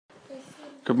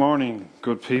Good morning,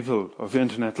 good people of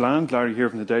Internet land. Larry here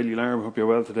from the Daily Alarm. Hope you're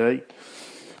well today.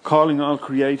 Calling all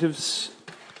creatives.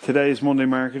 Today is Monday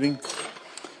Marketing,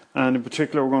 and in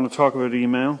particular we're going to talk about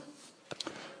email.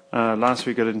 Last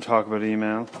week I didn't talk about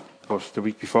email, but the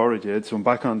week before I did, so I'm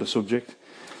back on the subject.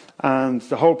 And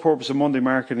the whole purpose of Monday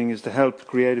Marketing is to help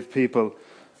creative people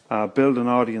build an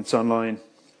audience online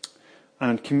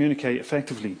and communicate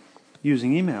effectively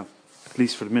using email. At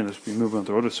least for the minute. We move on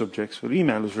to other subjects, but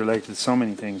email is related to so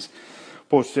many things.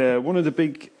 But one of the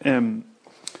big kind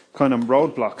of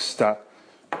roadblocks that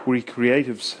we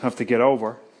creatives have to get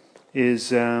over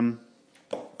is our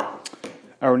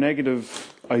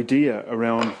negative idea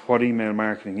around what email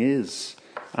marketing is.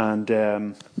 And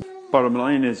bottom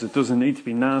line is, it doesn't need to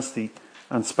be nasty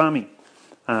and spammy.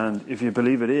 And if you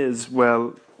believe it is,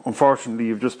 well, unfortunately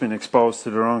you've just been exposed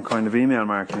to the wrong kind of email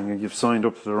marketing, and you've signed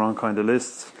up to the wrong kind of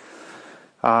lists.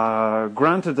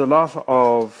 Granted, a lot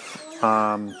of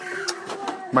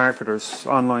marketers,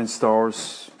 online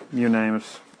stores, you name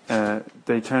it,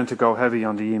 they tend to go heavy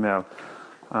on the email,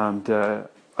 and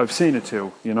I've seen it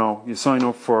too. You know, you sign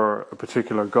up for a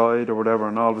particular guide or whatever,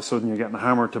 and all of a sudden you're getting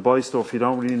hammered to buy stuff you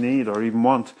don't really need or even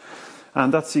want,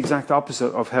 and that's the exact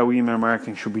opposite of how email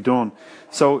marketing should be done.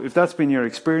 So if that's been your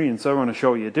experience, I want to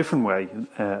show you a different way,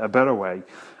 a better way.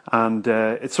 And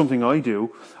it's something I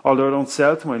do, although I don't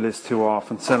sell to my list too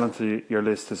often. Selling to your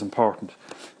list is important.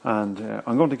 And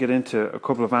I'm going to get into a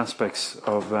couple of aspects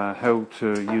of how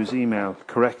to use email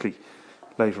correctly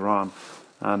later on.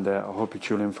 And I hope you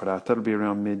tune in for that. That'll be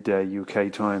around midday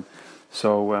UK time.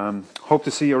 So hope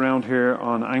to see you around here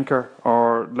on Anchor,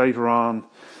 or later on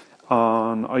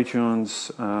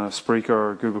iTunes,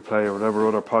 Spreaker, Google Play, or whatever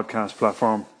other podcast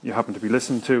platform you happen to be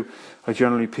listening to. I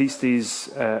generally piece these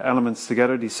elements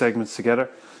together, these segments together,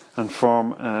 and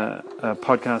form a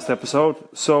podcast episode.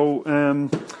 So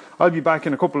I'll be back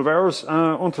in a couple of hours.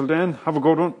 Until then, have a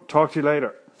good one. Talk to you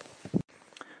later.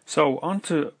 So on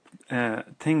to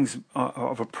things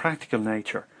of a practical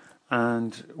nature,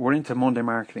 and we're into Monday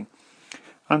Marketing.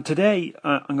 And today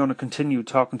I'm going to continue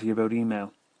talking to you about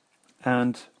email.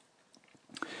 And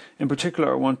in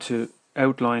particular, I want to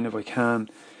outline, if I can,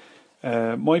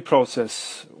 my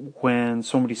process when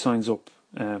somebody signs up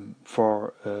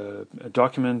for a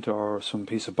document or some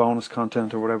piece of bonus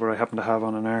content or whatever I happen to have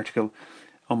on an article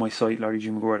on my site,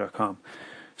 larrygmaguire.com.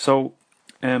 So,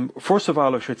 first of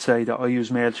all, I should say that I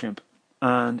use MailChimp.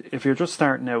 And if you're just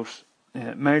starting out,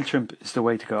 MailChimp is the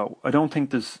way to go. I don't think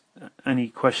there's any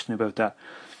question about that.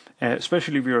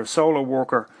 Especially if you're a solo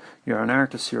worker, you're an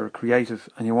artist, you're a creative,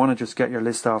 and you want to just get your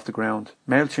list off the ground.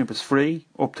 MailChimp is free,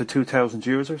 up to 2,000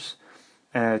 users,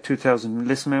 2,000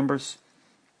 list members,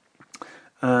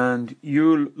 and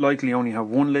you'll likely only have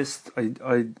one list.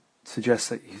 I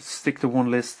suggest that you stick to one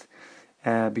list,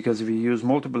 because if you use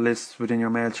multiple lists within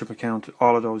your MailChimp account,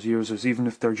 all of those users, even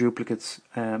if they're duplicates,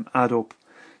 add up.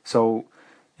 So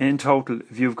in total,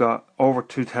 if you've got over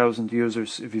 2,000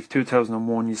 users, if you've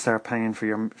 2,001, you start paying for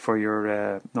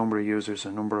your number of users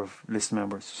and number of list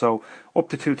members. So up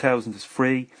to 2,000 is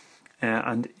free,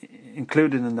 and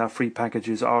included in that free package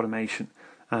is automation.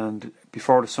 And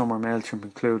before the summer, MailChimp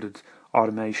included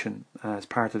automation as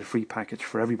part of the free package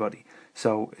for everybody.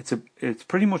 So it's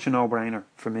pretty much a no-brainer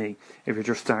for me if you're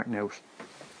just starting out.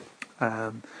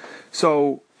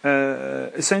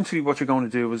 Essentially what you're going to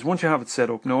do is, once you have it set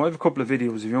up, now I have a couple of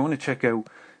videos. If you want to check out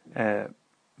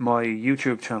my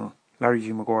YouTube channel, Larry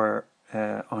G. Maguire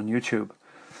on YouTube,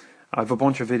 I have a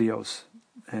bunch of videos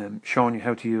showing you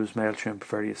how to use MailChimp,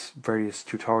 various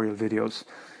tutorial videos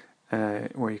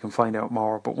where you can find out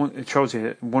more. But it shows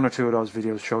you, one or two of those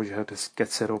videos shows you how to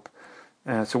get set up.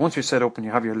 So once you're set up and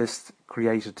you have your list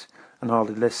created and all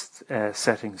the list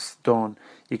settings done,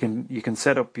 you can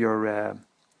set up your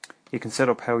you can set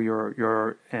up how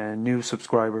your new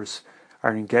subscribers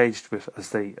are engaged with as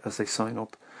they sign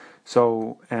up.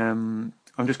 So I'm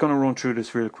just going to run through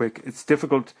this real quick. It's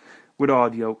difficult with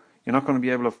audio. You're not going to be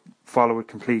able to follow it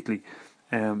completely.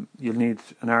 You'll need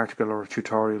an article or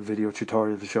a video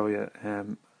tutorial to show you.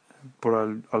 But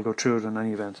I'll go through it in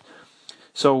any event.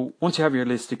 So once you have your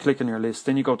list, you click on your list,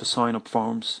 then you go to sign up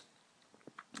forms,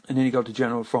 and then you go to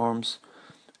general forms,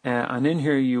 and in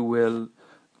here you will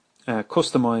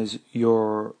customize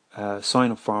your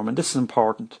sign up form. And this is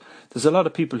important. There's a lot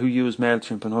of people who use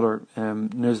MailChimp and other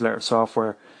newsletter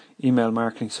software, email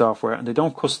marketing software, and they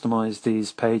don't customize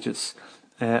these pages.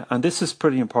 And this is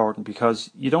pretty important, because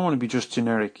you don't want to be just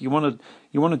generic. You want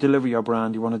to deliver your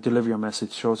brand, you want to deliver your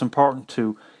message. So it's important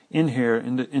to, in here,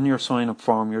 in your sign up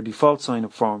form, your default sign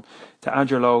up form, to add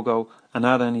your logo and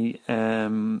add any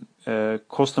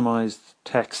customized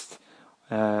text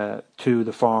to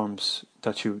the forms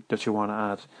that you want to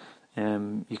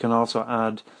add. You can also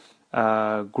add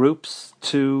groups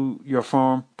to your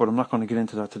form, but I'm not going to get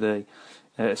into that today.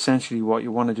 Essentially, what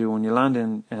you want to do when you land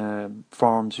in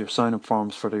forms, your sign-up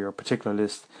forms for your particular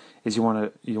list, is you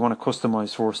want to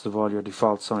customize first of all your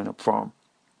default sign-up form.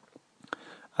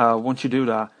 Once you do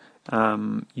that,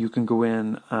 you can go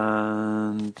in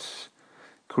and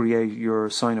create your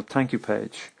sign-up thank you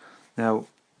page. Now,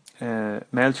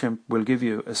 MailChimp will give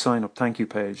you a sign-up thank you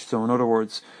page. So in other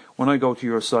words, when I go to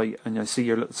your site and I see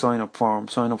your little sign-up form,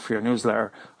 sign up for your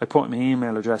newsletter, I put my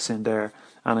email address in there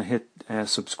and I hit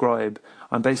subscribe.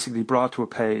 I'm basically brought to a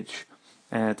page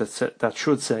that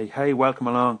should say, hey, welcome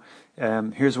along.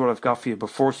 Here's what I've got for you, but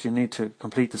first you need to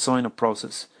complete the sign-up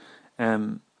process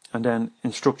and then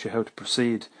instruct you how to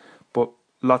proceed. But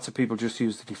lots of people just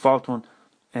use the default one,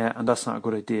 and that's not a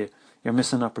good idea. You're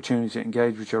missing an opportunity to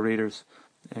engage with your readers.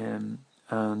 And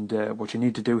what you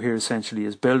need to do here essentially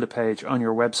is build a page on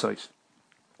your website.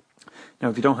 Now,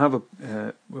 if you don't have a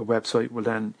website, well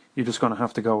then you're just going to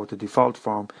have to go with the default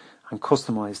form and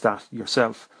customize that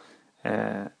yourself.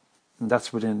 And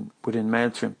that's within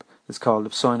MailChimp. It's called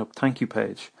the sign up thank you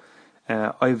page.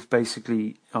 I've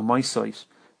basically on my site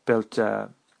built a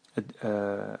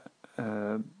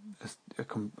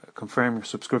confirm your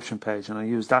subscription page, and I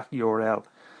use that URL.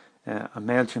 And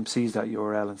MailChimp sees that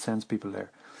URL and sends people there.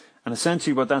 And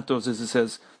essentially what that does is it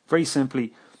says, very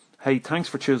simply, hey, thanks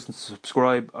for choosing to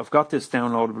subscribe. I've got this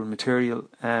downloadable material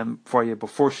for you, but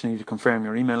first you need to confirm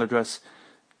your email address.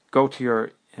 Go to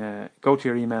your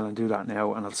email and do that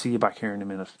now, and I'll see you back here in a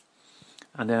minute.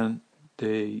 And then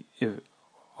if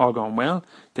all going well,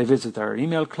 they visit their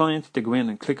email client, they go in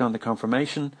and click on the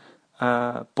confirmation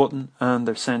button, and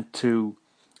they're sent to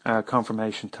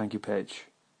confirmation thank you page.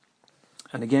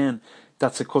 And again,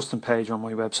 that's a custom page on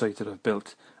my website that I've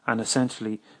built, and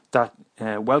essentially that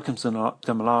welcomes them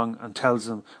along and tells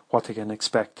them what they can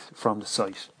expect from the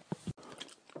site.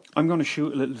 I'm going to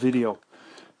shoot a little video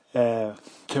to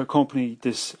accompany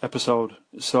this episode,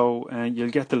 so you'll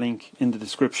get the link in the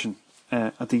description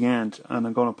at the end, and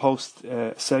I'm going to post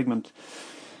a segment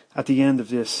at the end of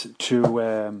this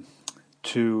to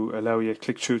allow you to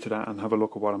click through to that and have a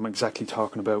look at what I'm exactly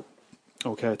talking about.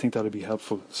 Okay, I think that'll be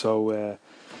helpful. So,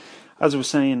 as I was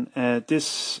saying,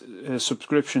 this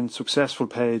subscription successful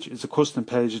page is a custom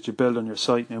page that you build on your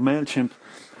site. Now, MailChimp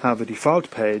have a default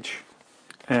page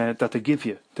that they give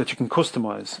you that you can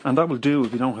customize, and that will do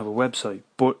if you don't have a website.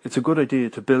 But it's a good idea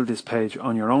to build this page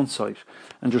on your own site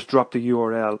and just drop the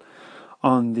URL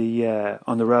on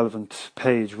the relevant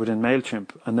page within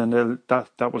MailChimp, and then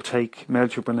that will take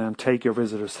MailChimp and then take your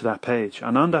visitors to that page.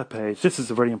 And on that page, this is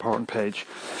a very important page.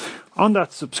 On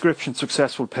that subscription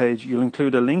successful page, you'll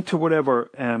include a link to whatever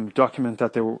document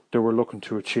that they were looking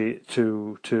to achieve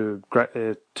to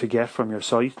get from your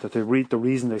site, that they read the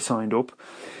reason they signed up,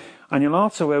 and you'll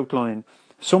also outline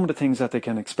some of the things that they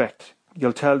can expect.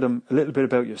 You'll tell them a little bit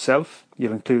about yourself.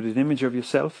 You'll include an image of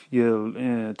yourself.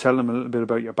 You'll tell them a little bit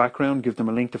about your background, give them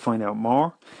a link to find out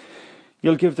more.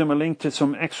 You'll give them a link to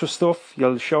some extra stuff.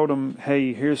 You'll show them,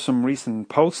 hey, here's some recent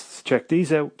posts, check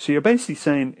these out. So you're basically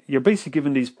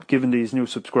giving these new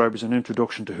subscribers an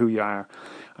introduction to who you are,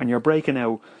 and you're breaking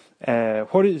out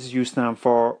what it is you stand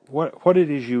for, what it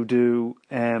is you do,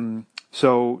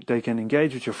 so they can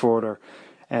engage with you further.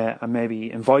 And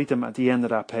maybe invite them at the end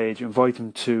of that page, invite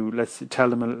them to, let's tell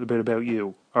them a little bit about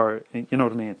you, or you know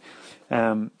what I mean.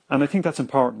 And I think that's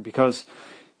important because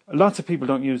lots of people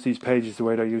don't use these pages the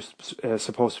way they're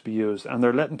supposed to be used, and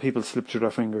they're letting people slip through their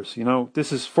fingers. You know,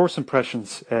 this is first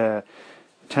impressions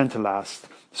tend to last.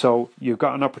 So you've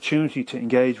got an opportunity to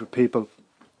engage with people.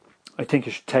 I think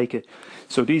you should take it.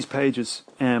 So these pages,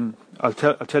 I'll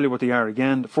tell you what they are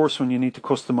again. The first one you need to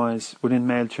customize within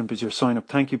MailChimp is your sign up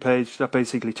thank you page. That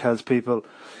basically tells people,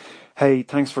 hey,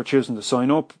 thanks for choosing to sign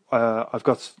up. I've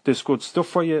got this good stuff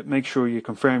for you. Make sure you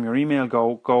confirm your email.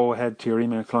 Go ahead to your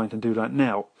email client and do that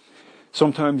now.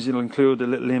 Sometimes you'll include a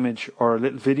little image or a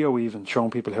little video even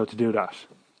showing people how to do that.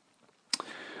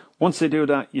 Once they do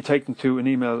that, you take them to an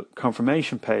email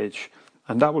confirmation page,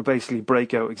 and that will basically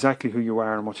break out exactly who you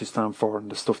are and what you stand for and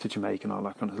the stuff that you make and all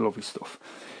that kind of lovely stuff.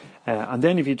 And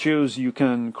then if you choose, you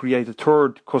can create a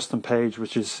third custom page,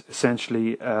 which is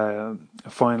essentially a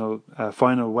final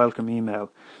welcome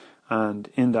email. And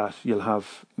in that, you'll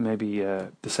have maybe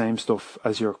the same stuff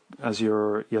as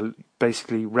you'll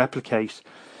basically replicate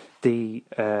the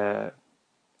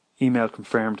email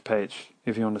confirmed page,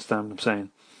 if you understand what I'm saying.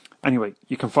 Anyway,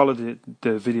 you can follow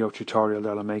the video tutorial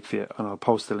that I'll make for you, and I'll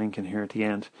post the link in here at the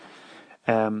end.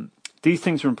 These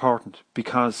things are important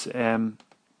because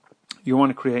you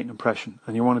want to create an impression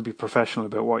and you want to be professional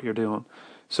about what you're doing.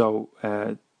 So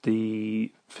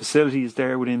the facility is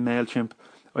there within MailChimp.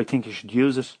 I think you should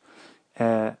use it.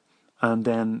 And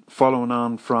then following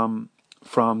on from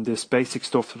this basic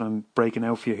stuff that I'm breaking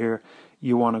out for you here,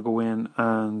 you want to go in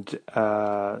and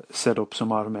set up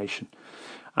some automation.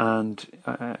 And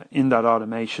in that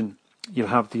automation, you'll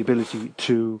have the ability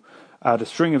to add a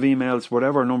string of emails,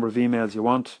 whatever number of emails you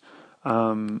want,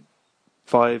 5,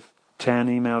 10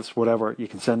 emails, whatever. You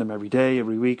can send them every day,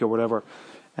 every week, or whatever.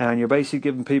 And you're basically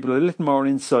giving people a little more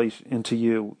insight into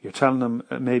you. You're telling them,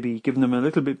 maybe giving them a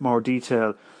little bit more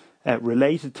detail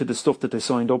related to the stuff that they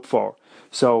signed up for.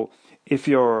 So if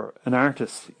you're an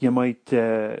artist, you might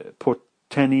put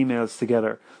 10 emails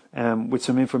together with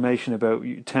some information about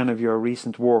 10 of your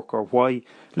recent work, or why, a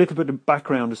little bit of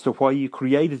background as to why you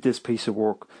created this piece of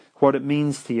work, what it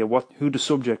means to you, who the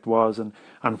subject was, and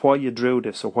why you drew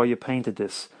this or why you painted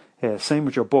this. Same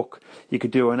with your book. You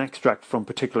could do an extract from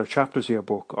particular chapters of your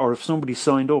book, or if somebody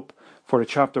signed up for a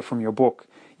chapter from your book,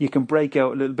 you can break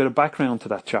out a little bit of background to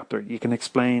that chapter. You can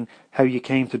explain how you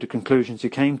came to the conclusions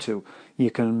you came to. You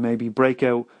can maybe break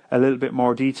out a little bit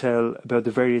more detail about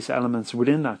the various elements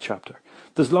within that chapter.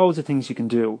 There's loads of things you can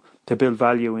do to build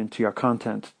value into your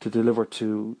content to deliver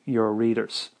to your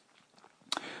readers.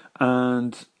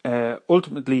 And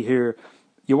ultimately here,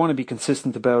 you want to be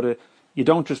consistent about it. You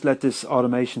don't just let this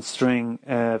automation string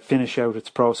finish out its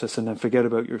process and then forget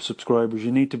about your subscribers.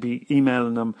 You need to be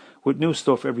emailing them with new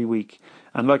stuff every week.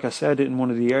 And like I said in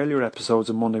one of the earlier episodes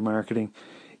of Monday Marketing,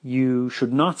 you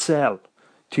should not sell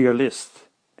to your list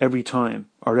every time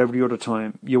or every other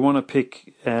time. You want to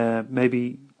pick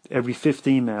maybe every 5th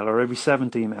email or every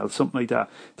 7th email, something like that,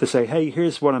 to say, hey,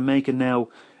 here's what I'm making now.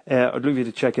 I'd love you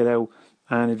to check it out.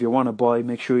 And if you want to buy,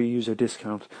 make sure you use a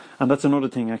discount. And that's another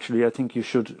thing, actually. I think you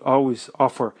should always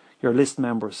offer your list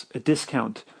members a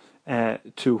discount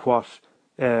to what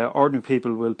ordinary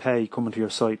people will pay coming to your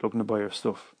site looking to buy your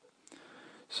stuff.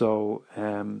 So,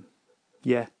 I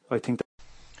think that.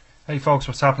 Hey folks,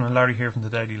 what's happening? Larry here from the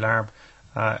Daily Larb.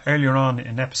 Earlier on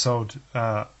in episode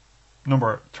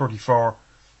number 34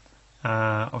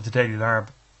 of the Daily Larb,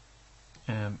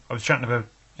 I was chatting about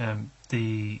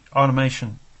the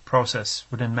automation process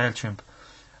within MailChimp.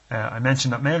 I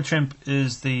mentioned that MailChimp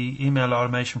is the email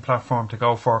automation platform to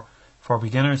go for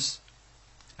beginners.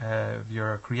 If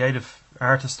you're a creative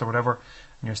artist or whatever,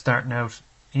 and you're starting out,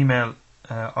 email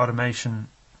automation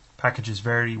packages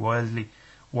vary widely,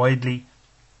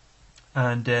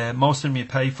 and most of them you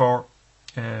pay for.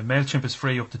 MailChimp is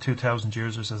free up to 2,000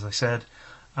 users, as I said,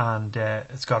 and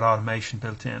it's got automation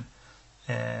built in.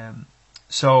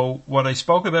 So what I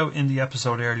spoke about in the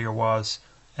episode earlier was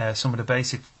some of the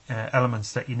basic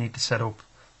elements that you need to set up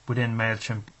within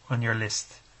MailChimp on your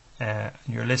list.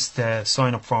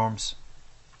 Sign-up forms.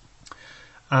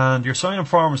 And your sign-up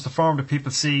form is the form that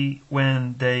people see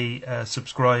when they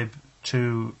subscribe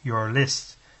to your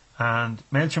list. And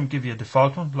MailChimp give you a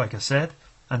default one, like I said,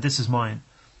 and this is mine.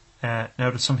 Now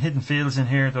there's some hidden fields in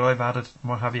here that I've added and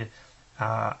what have you,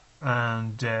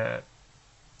 and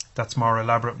that's more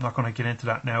elaborate. I'm not going to get into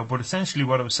that now, but essentially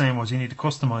what I was saying was you need to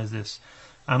customize this,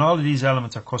 and all of these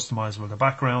elements are customizable: the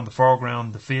background, the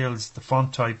foreground, the fields, the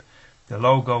font type, the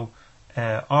logo,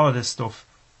 all of this stuff,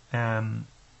 and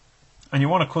you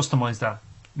want to customize that.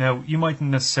 Now you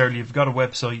mightn't necessarily, if you've got a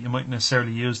website, you mightn't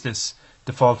necessarily use this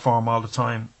default form all the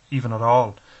time, even at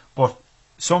all, but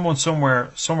someone somewhere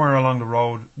along the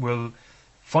road will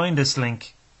find this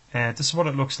link. This is what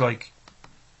it looks like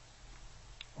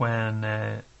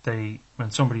when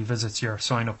somebody visits your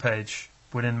sign up page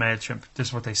within MailChimp. This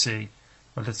is what they see.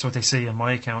 Well, that's what they see in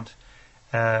my account.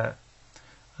 But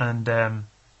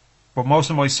most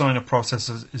of my sign up process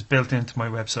is built into my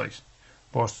website.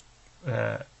 But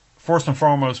first and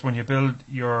foremost, when you build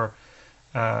your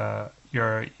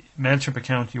MailChimp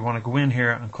account, you want to go in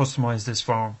here and customize this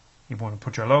form. You want to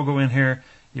put your logo in here.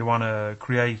 You want to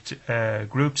create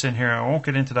groups in here. I won't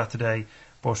get into that today,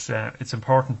 but it's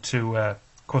important to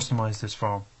customize this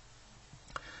form.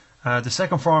 The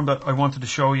second form that I wanted to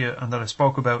show you and that I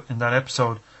spoke about in that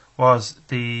episode was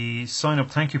the sign up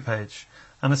thank you page.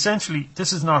 And essentially,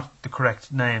 this is not the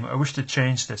correct name. I wish to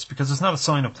change this because it's not a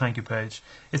sign up thank you page.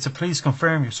 It's a please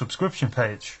confirm your subscription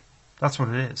page. That's what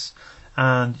it is.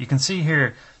 And you can see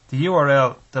here the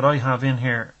URL that I have in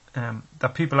here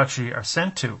that people actually are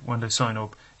sent to when they sign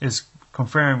up is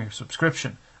confirm your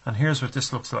subscription. And here's what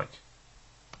this looks like.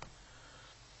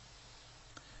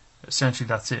 Essentially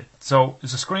that's it. So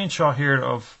there's a screenshot here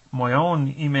of my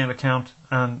own email account,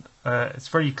 and it's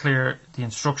very clear the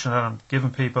instruction that I'm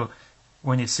giving people.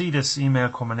 When you see this email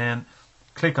coming in,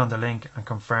 click on the link and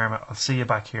confirm it. I'll see you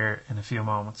back here in a few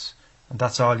moments. And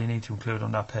that's all you need to include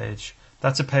on that page.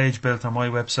 That's a page built on my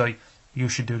website. you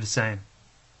should do the same.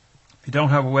 If you don't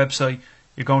have a website,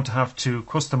 you're going to have to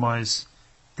customize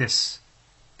this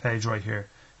page right here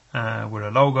with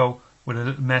a logo, with a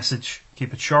little message.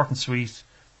 Keep it short and sweet.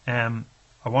 I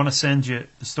want to send you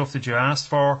the stuff that you asked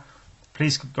for.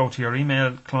 Please go to your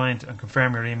email client and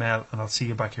confirm your email, and I'll see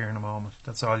you back here in a moment.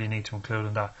 That's all you need to include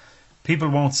in that. People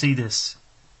won't see this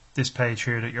page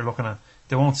here that you're looking at.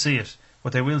 They won't see it.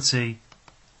 What they will see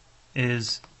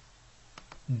is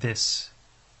this.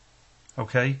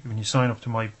 Okay, when you sign up to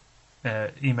my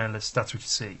email list, that's what you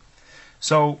see.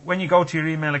 So when you go to your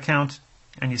email account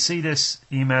and you see this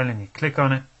email and you click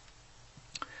on it,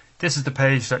 this is the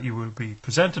page that you will be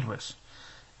presented with.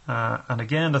 And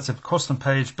again, that's a custom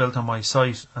page built on my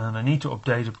site, and I need to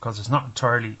update it because it's not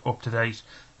entirely up to date.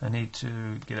 I need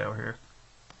to get out of here.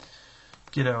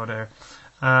 Get out of there.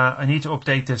 I need to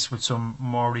update this with some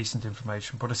more recent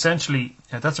information. But essentially,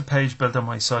 that's a page built on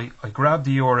my site. I grab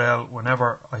the URL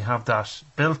whenever I have that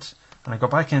built, and I go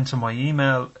back into my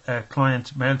email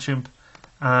client, MailChimp,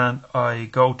 and I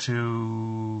go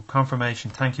to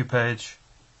confirmation thank you page,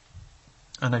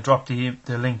 and I drop the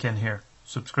link in here.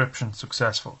 Subscription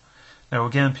successful. Now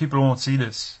again, people won't see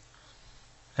this.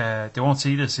 They won't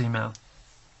see this email.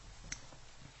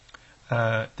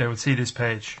 They will see this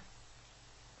page.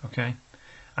 Okay,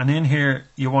 and in here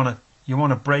you want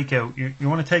to break out. You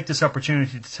want to take this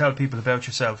opportunity to tell people about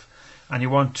yourself, and you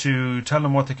want to tell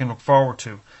them what they can look forward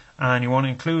to, and you want to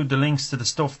include the links to the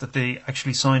stuff that they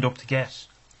actually signed up to get.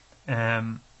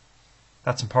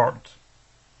 That's important.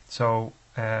 So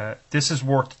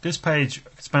this page, I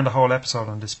could spend a whole episode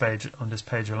on this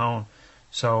page alone.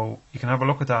 So you can have a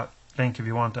look at that link if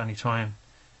you want any time.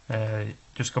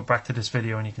 Just go back to this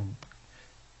video and you can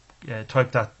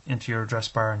type that into your address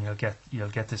bar and you'll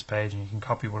get this page, and you can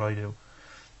copy what I do.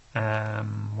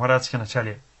 What else can I tell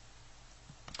you?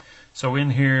 So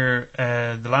in here,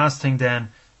 the last thing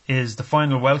then is the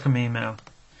final welcome email.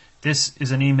 This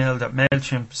is an email that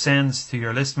MailChimp sends to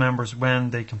your list members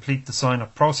when they complete the sign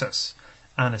up process.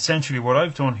 And essentially what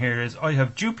I've done here is I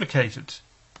have duplicated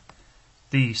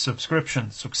the subscription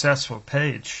successful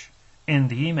page in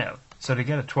the email, so they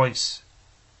get it twice.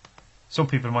 Some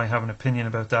people might have an opinion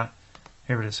about that.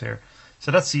 Here it is here. So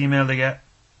that's the email they get.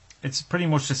 It's pretty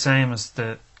much the same as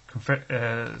the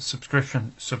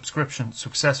subscription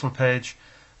successful page,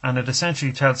 and it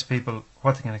essentially tells people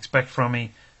what they can expect from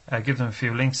me. Give them a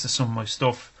few links to some of my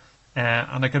stuff,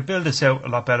 and I could build this out a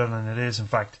lot better than it is, in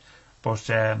fact. But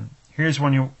here's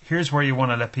where you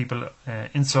want to let people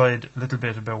inside a little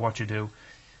bit about what you do,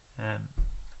 and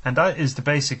that is the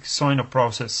basic sign up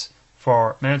process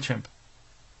for MailChimp.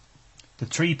 The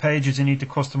 3 pages you need to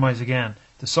customize again: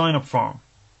 the sign up form,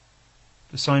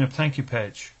 the sign up thank you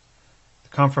page, the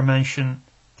confirmation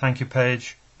thank you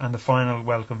page, and the final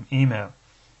welcome email.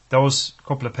 Those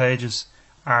couple of pages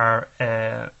are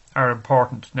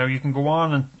important. Now you can go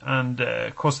on and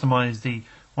customize the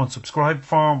unsubscribe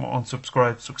form,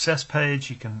 unsubscribe success page.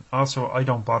 You can also, I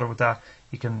don't bother with that.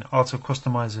 You can also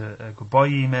customize a goodbye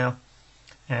email.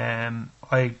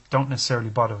 I don't necessarily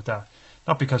bother with that.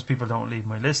 Not because people don't leave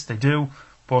my list, they do,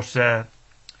 but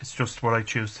it's just what I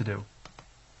choose to do.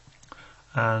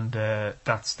 And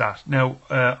that's that. Now,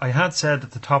 I had said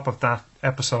at the top of that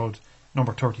episode,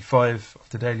 number 35 of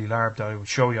the Daily Larb, that I would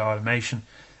show you automation.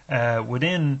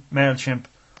 Within MailChimp,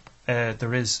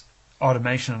 there is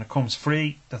automation, and it comes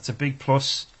free. That's a big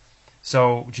plus.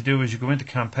 So what you do is you go into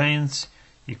campaigns,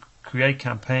 you create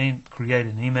campaign, create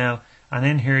an email, and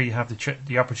in here you have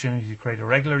the opportunity to create a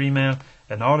regular email,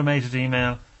 an automated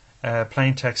email,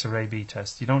 plain text, or A/B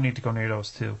test. You don't need to go near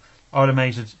those two.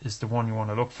 Automated is the one you want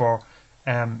to look for.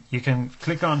 You can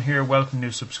click on here, welcome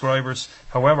new subscribers.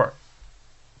 However,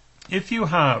 if you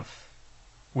have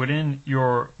within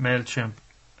your MailChimp,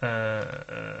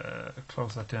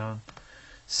 close that down,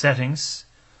 settings,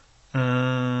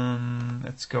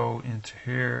 let's go into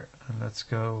here, and let's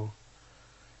go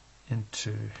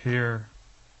into here,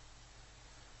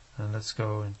 and let's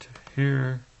go into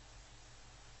here,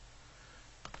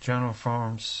 general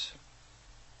forms.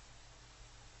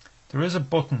 There is a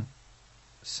button,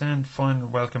 send final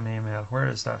welcome email. Where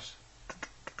is that?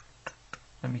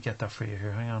 Let me get that for you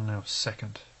here. Hang on now a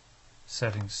second.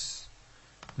 Settings,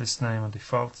 list name and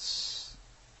defaults,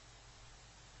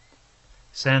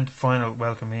 send final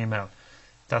welcome email.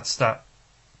 That's that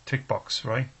tick box,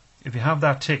 right? If you have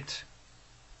that ticked,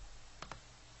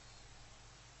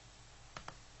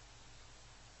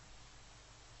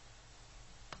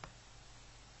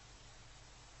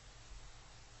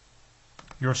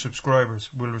 your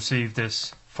subscribers will receive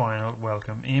this final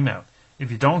welcome email.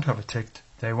 If you don't have it ticked,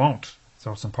 they won't.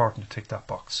 So it's important to tick that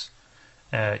box.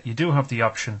 You do have the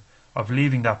option of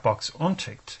leaving that box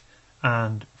unticked,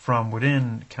 and from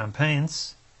within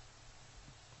campaigns,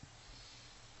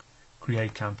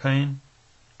 create campaign,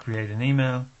 create an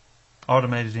email,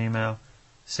 automated email,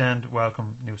 send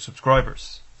welcome new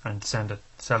subscribers, and send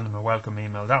them a welcome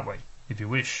email that way if you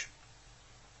wish.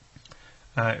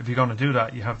 If you're going to do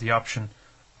that, you have the option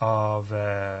of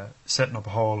setting up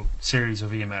a whole series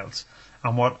of emails.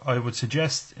 And what I would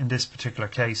suggest in this particular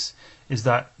case is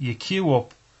that you queue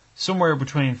up somewhere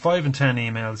between 5 and 10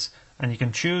 emails, and you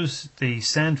can choose the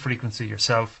send frequency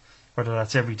yourself, whether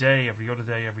that's every day, every other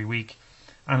day, every week,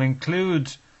 and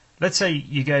include, let's say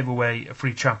you gave away a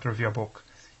free chapter of your book.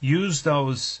 Use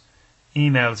those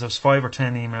emails, those 5 or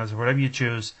 10 emails, or whatever you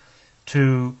choose,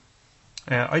 to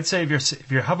I'd say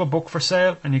if you have a book for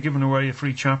sale and you're giving away a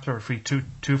free chapter or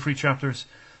two free chapters,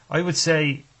 I would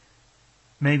say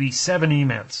maybe 7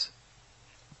 emails.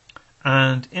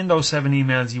 And in those 7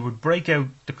 emails, you would break out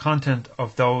the content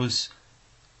of those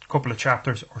couple of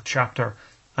chapters or chapter,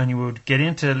 and you would get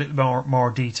into a little more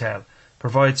detail,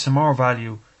 provide some more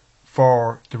value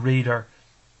for the reader,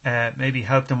 maybe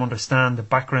help them understand the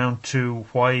background to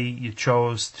why you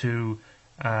chose to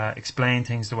explain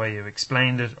things the way you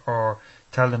explained it, or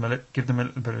give them a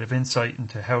little bit of insight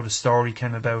into how the story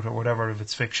came about, or whatever, if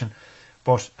it's fiction.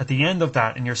 But at the end of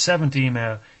that, in your 7th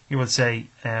email, you will say,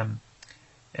 I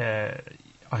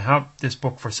have this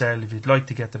book for sale. If you'd like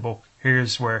to get the book,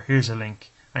 here's a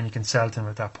link, and you can sell to them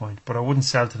at that point. But I wouldn't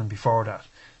sell to them before that.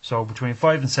 So between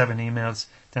 5 and 7 emails,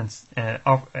 then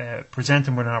present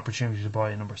them with an opportunity to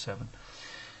buy number 7.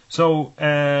 So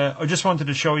I just wanted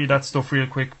to show you that stuff real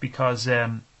quick, because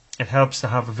it helps to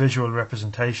have a visual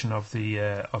representation of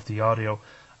the audio,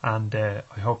 and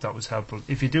I hope that was helpful.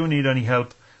 If you do need any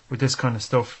help with this kind of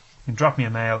stuff, you can drop me a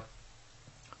mail,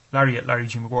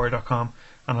 larry@larrygmaguire.com,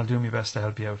 and I'll do my best to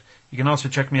help you out. You can also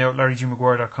check me out,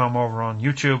 larrygmaguire.com, over on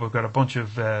YouTube. I've got a bunch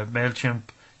of MailChimp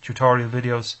tutorial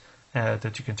videos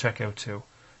that you can check out too.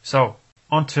 So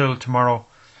until tomorrow,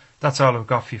 that's all I've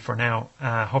got for you for now.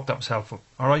 Hope that was helpful.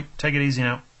 Alright, take it easy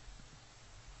now.